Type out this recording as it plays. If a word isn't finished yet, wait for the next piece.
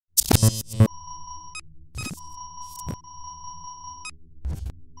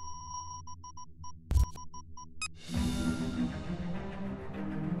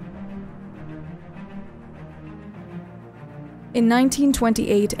In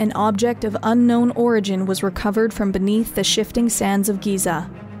 1928, an object of unknown origin was recovered from beneath the shifting sands of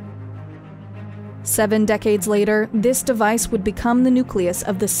Giza. 7 decades later, this device would become the nucleus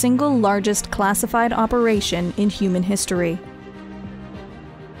of the single largest classified operation in human history.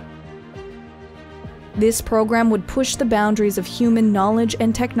 This program would push the boundaries of human knowledge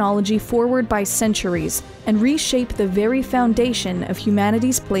and technology forward by centuries and reshape the very foundation of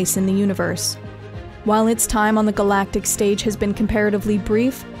humanity's place in the universe. While its time on the galactic stage has been comparatively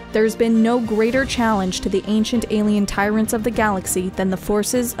brief, there has been no greater challenge to the ancient alien tyrants of the galaxy than the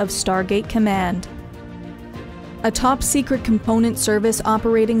forces of Stargate Command. A top-secret component service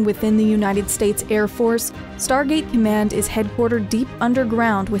operating within the United States Air Force, Stargate Command is headquartered deep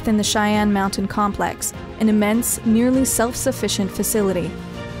underground within the Cheyenne Mountain Complex, an immense, nearly self-sufficient facility.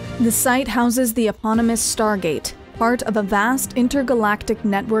 The site houses the eponymous Stargate, part of a vast intergalactic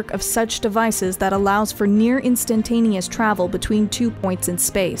network of such devices that allows for near-instantaneous travel between 2 points in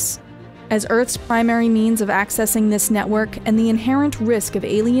space. As Earth's primary means of accessing this network and the inherent risk of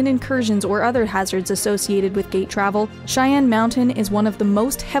alien incursions or other hazards associated with gate travel, Cheyenne Mountain is one of the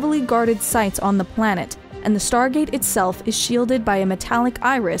most heavily guarded sites on the planet, and the Stargate itself is shielded by a metallic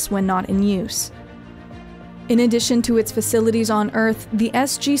iris when not in use. In addition to its facilities on Earth, the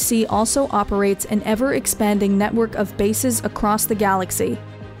SGC also operates an ever-expanding network of bases across the galaxy.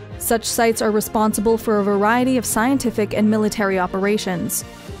 Such sites are responsible for a variety of scientific and military operations.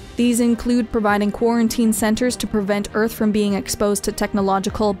 These include providing quarantine centers to prevent Earth from being exposed to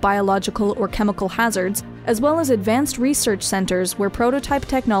technological, biological, or chemical hazards, as well as advanced research centers where prototype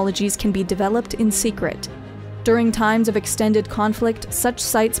technologies can be developed in secret. During times of extended conflict, such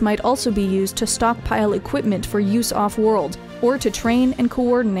sites might also be used to stockpile equipment for use off-world, or to train and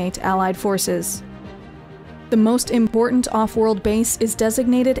coordinate Allied forces. The most important off-world base is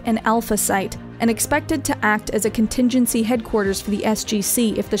designated an Alpha Site, and expected to act as a contingency headquarters for the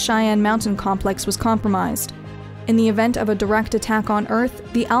SGC if the Cheyenne Mountain Complex was compromised. In the event of a direct attack on Earth,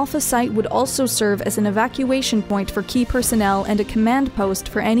 the Alpha Site would also serve as an evacuation point for key personnel and a command post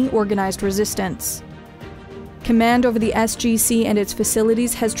for any organized resistance. Command over the SGC and its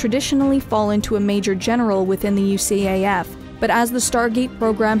facilities has traditionally fallen to a Major General within the UCAF, but as the Stargate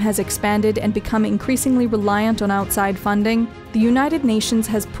program has expanded and become increasingly reliant on outside funding, the United Nations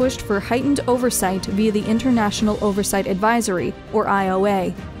has pushed for heightened oversight via the International Oversight Advisory, or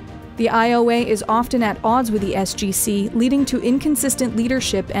IOA. The IOA is often at odds with the SGC, leading to inconsistent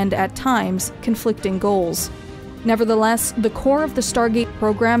leadership and, at times, conflicting goals. Nevertheless, the core of the Stargate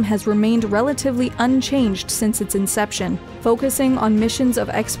program has remained relatively unchanged since its inception, focusing on missions of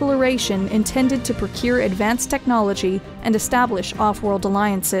exploration intended to procure advanced technology and establish off-world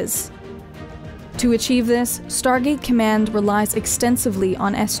alliances. To achieve this, Stargate Command relies extensively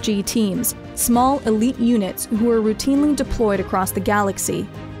on SG teams, small elite units who are routinely deployed across the galaxy.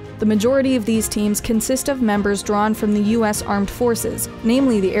 The majority of these teams consist of members drawn from the US Armed Forces,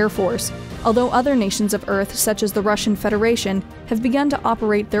 namely the Air Force, although other nations of Earth, such as the Russian Federation, have begun to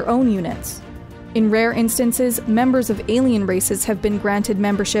operate their own units. In rare instances, members of alien races have been granted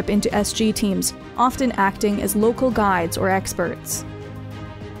membership into SG teams, often acting as local guides or experts.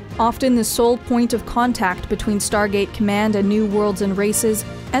 Often the sole point of contact between Stargate Command and new worlds and races,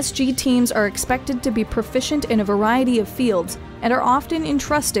 SG teams are expected to be proficient in a variety of fields and are often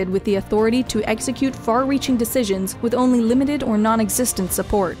entrusted with the authority to execute far-reaching decisions with only limited or non-existent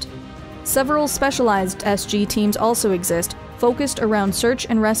support. Several specialized SG teams also exist, focused around search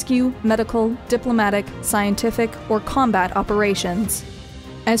and rescue, medical, diplomatic, scientific, or combat operations.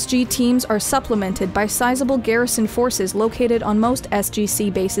 SG teams are supplemented by sizable garrison forces located on most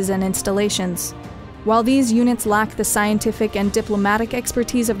SGC bases and installations. While these units lack the scientific and diplomatic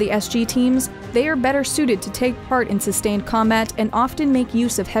expertise of the SG teams, they are better suited to take part in sustained combat and often make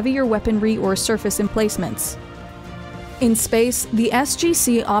use of heavier weaponry or surface emplacements. In space, the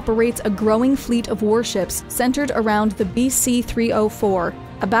SGC operates a growing fleet of warships centered around the BC-304,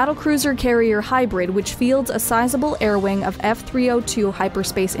 a battlecruiser carrier hybrid which fields a sizable air wing of F-302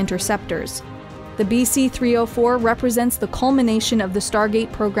 hyperspace interceptors. The BC-304 represents the culmination of the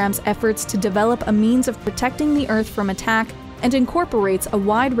Stargate program's efforts to develop a means of protecting the Earth from attack and incorporates a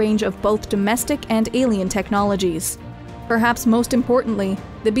wide range of both domestic and alien technologies. Perhaps most importantly,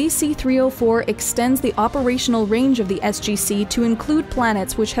 the BC-304 extends the operational range of the SGC to include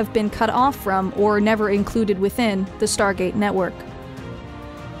planets which have been cut off from or never included within the Stargate network.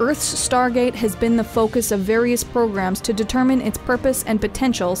 Earth's Stargate has been the focus of various programs to determine its purpose and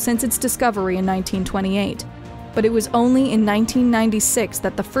potential since its discovery in 1928. But it was only in 1996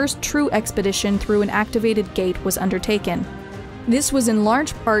 that the first true expedition through an activated gate was undertaken. This was in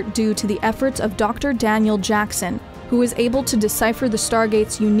large part due to the efforts of Dr. Daniel Jackson, who was able to decipher the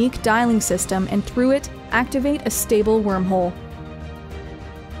Stargate's unique dialing system and through it, activate a stable wormhole.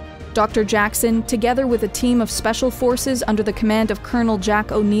 Dr. Jackson, together with a team of special forces under the command of Colonel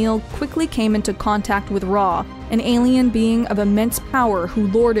Jack O'Neill, quickly came into contact with Ra, an alien being of immense power who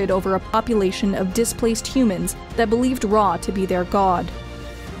lorded over a population of displaced humans that believed Ra to be their god.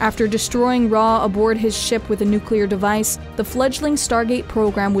 After destroying Ra aboard his ship with a nuclear device, the fledgling Stargate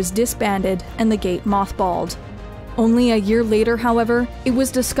program was disbanded and the gate mothballed. Only a year later, however, it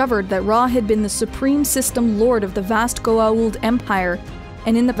was discovered that Ra had been the supreme system lord of the vast goa'uld empire,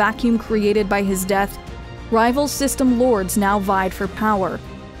 and in the vacuum created by his death, rival system lords now vied for power.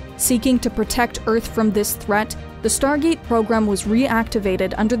 Seeking to protect Earth from this threat, the Stargate program was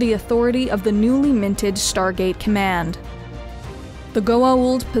reactivated under the authority of the newly minted Stargate Command. The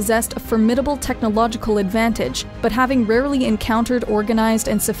goa'uld possessed a formidable technological advantage, but having rarely encountered organized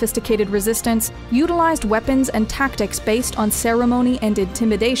and sophisticated resistance, utilized weapons and tactics based on ceremony and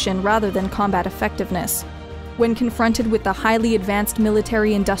intimidation rather than combat effectiveness. When confronted with the highly advanced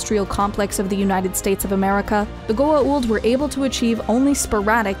military-industrial complex of the United States of America, the goa'uld were able to achieve only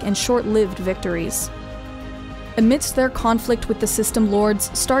sporadic and short-lived victories. Amidst their conflict with the System Lords,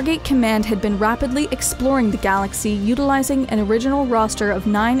 Stargate Command had been rapidly exploring the galaxy utilizing an original roster of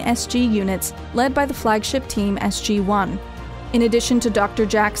 9 SG units led by the flagship team SG-1. In addition to Dr.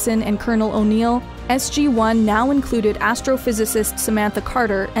 Jackson and Colonel O'Neill, SG-1 now included astrophysicist Samantha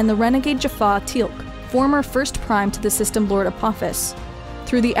Carter and the renegade Jaffa teal'c, former First Prime to the System Lord Apophis.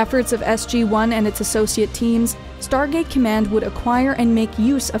 Through the efforts of SG-1 and its associate teams, Stargate Command would acquire and make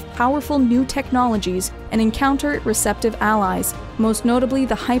use of powerful new technologies and encounter receptive allies, most notably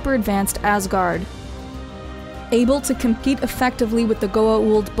the hyper-advanced Asgard. Able to compete effectively with the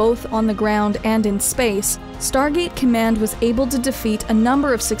goa'uld both on the ground and in space, Stargate Command was able to defeat a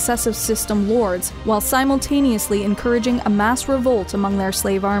number of successive system lords, while simultaneously encouraging a mass revolt among their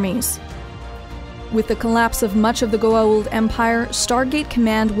slave armies. With the collapse of much of the goa'uld empire, Stargate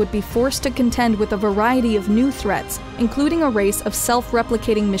Command would be forced to contend with a variety of new threats, including a race of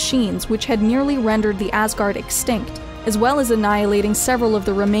self-replicating machines which had nearly rendered the Asgard extinct, as well as annihilating several of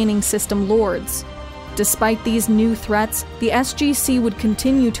the remaining system lords. Despite these new threats, the SGC would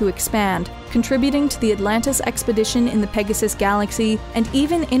continue to expand, contributing to the Atlantis expedition in the Pegasus Galaxy and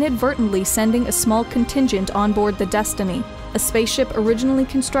even inadvertently sending a small contingent on board the Destiny, a spaceship originally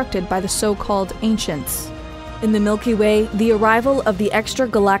constructed by the so-called Ancients. In the Milky Way, the arrival of the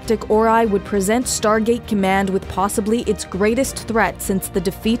extragalactic Ori would present Stargate Command with possibly its greatest threat since the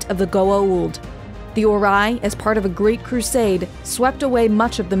defeat of the goa'uld. The Ori, as part of a great crusade, swept away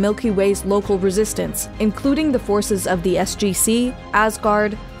much of the Milky Way's local resistance, including the forces of the SGC,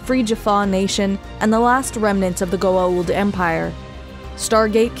 Asgard, Free Jaffa Nation, and the last remnants of the goa'uld Empire.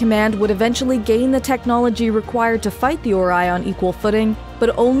 Stargate Command would eventually gain the technology required to fight the Ori on equal footing,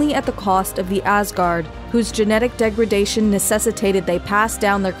 but only at the cost of the Asgard, whose genetic degradation necessitated they pass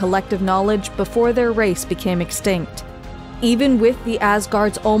down their collective knowledge before their race became extinct. Even with the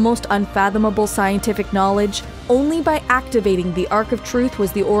Asgard's almost unfathomable scientific knowledge, only by activating the Ark of Truth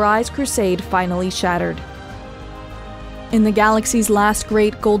was the Ori's crusade finally shattered. In the galaxy's last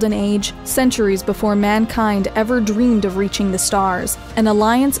great golden age, centuries before mankind ever dreamed of reaching the stars, an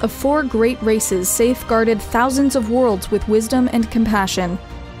alliance of 4 great races safeguarded thousands of worlds with wisdom and compassion.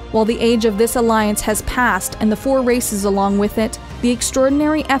 While the age of this alliance has passed and the 4 races along with it, the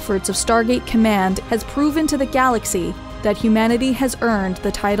extraordinary efforts of Stargate Command has proven to the galaxy that humanity has earned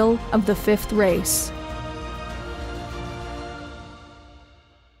the title of the 5th race.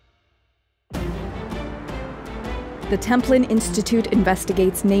 The Templin Institute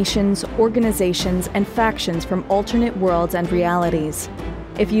investigates nations, organizations, and factions from alternate worlds and realities.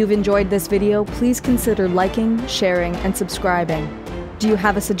 If you've enjoyed this video, please consider liking, sharing, and subscribing. Do you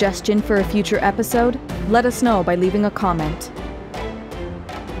have a suggestion for a future episode? Let us know by leaving a comment.